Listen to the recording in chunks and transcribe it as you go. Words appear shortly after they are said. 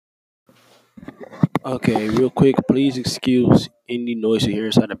Okay, real quick, please excuse any noise you hear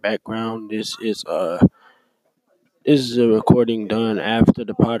inside the background. This is a recording done after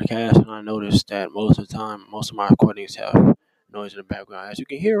the podcast, and I noticed that most of the time, most of my recordings have noise in the background. As you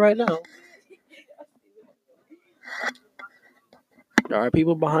can hear right now, there are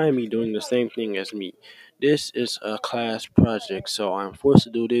people behind me doing the same thing as me. This is a class project, so I'm forced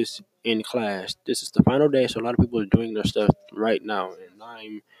to do this in class. This is the final day, so a lot of people are doing their stuff right now, and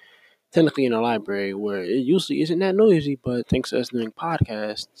I'm technically in a library where it usually isn't that noisy, but thanks to us doing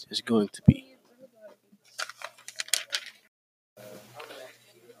podcasts, it's going to be.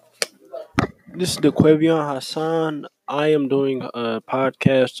 This is the Quavion Hassan. I am doing a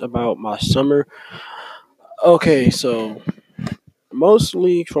podcast about my summer. Okay, so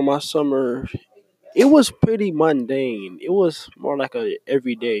mostly for my summer, it was pretty mundane. It was more like a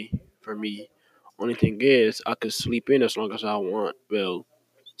everyday for me. Only thing is, I could sleep in as long as I want. Well,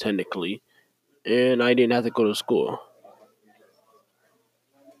 technically, and I didn't have to go to school.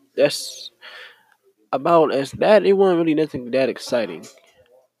 That's about as that. It wasn't really nothing that exciting.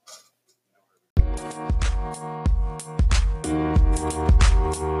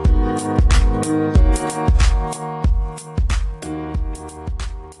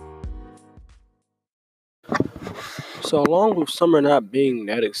 So along with summer not being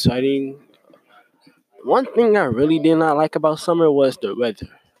that exciting, one thing I really did not like about summer was the weather.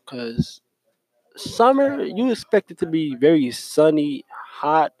 Cause summer you expect it to be very sunny,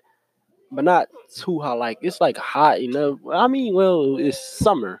 hot, but not too hot. Like it's like hot enough. I mean, well, it's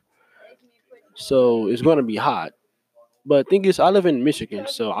summer, so it's gonna be hot. But thing is, I live in Michigan,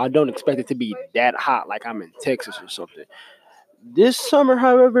 so I don't expect it to be that hot like I'm in Texas or something. This summer,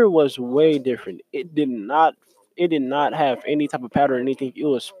 however, was way different. It did not have any type of pattern or anything. It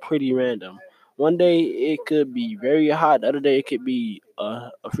was pretty random. One day it could be very hot, the other day it could be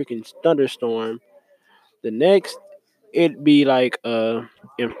a freaking thunderstorm. The next it'd be like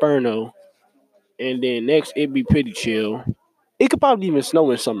inferno, and then next it'd be pretty chill. It could probably even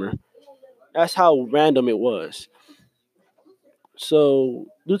snow in summer. That's how random it was. So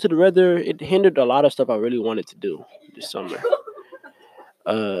due to the weather, it hindered a lot of stuff I really wanted to do this summer.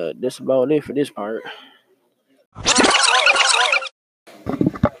 That's about it for this part.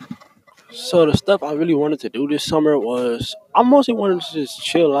 So the stuff I really wanted to do this summer was I mostly wanted to just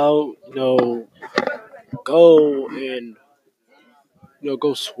chill out, go and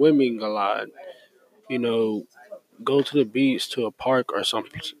go swimming a lot, you know, go to the beach, to a park or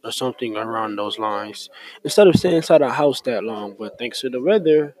something around those lines. Instead of staying inside the house that long, but thanks to the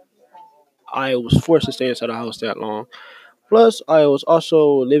weather, I was forced to stay inside the house that long. Plus, I was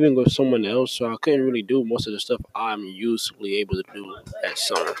also living with someone else, so I couldn't really do most of the stuff I'm usually able to do at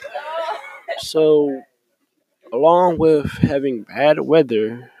summer. So, along with having bad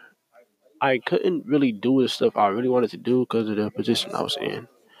weather, I couldn't really do the stuff I really wanted to do because of the position I was in.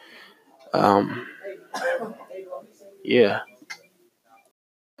 Um, yeah.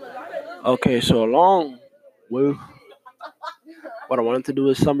 Okay, so along with what I wanted to do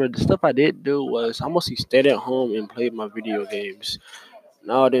this summer, the stuff I did do was I mostly stayed at home and played my video games.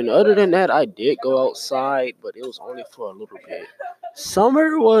 Now, then, other than that, I did go outside, but it was only for a little bit.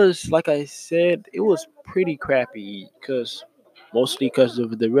 Summer was, like I said, it was pretty crappy because mostly because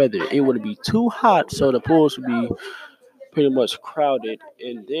of the weather. It would be too hot, so the pools would be pretty much crowded.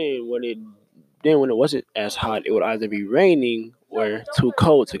 And then when it wasn't as hot, it would either be raining or too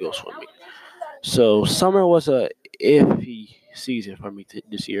cold to go swimming. So summer was a iffy season for me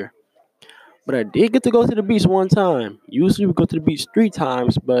this year. But I did get to go to the beach one time. Usually we go to the beach three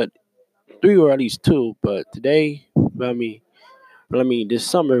times, but three or at least two. But today, this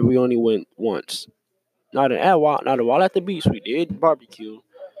summer we only went once. Not a while at the beach. We did barbecue.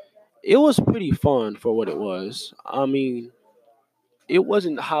 It was pretty fun for what it was. I mean, it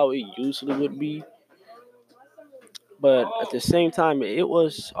wasn't how it usually would be, but at the same time, it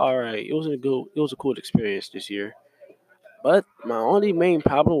was all right. It was a cool experience this year. But my only main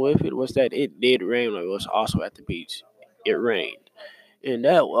problem with it was that it did rain. Like it was also at the beach. It rained, and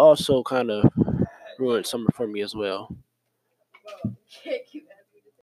that also kind of ruined summer for me as well.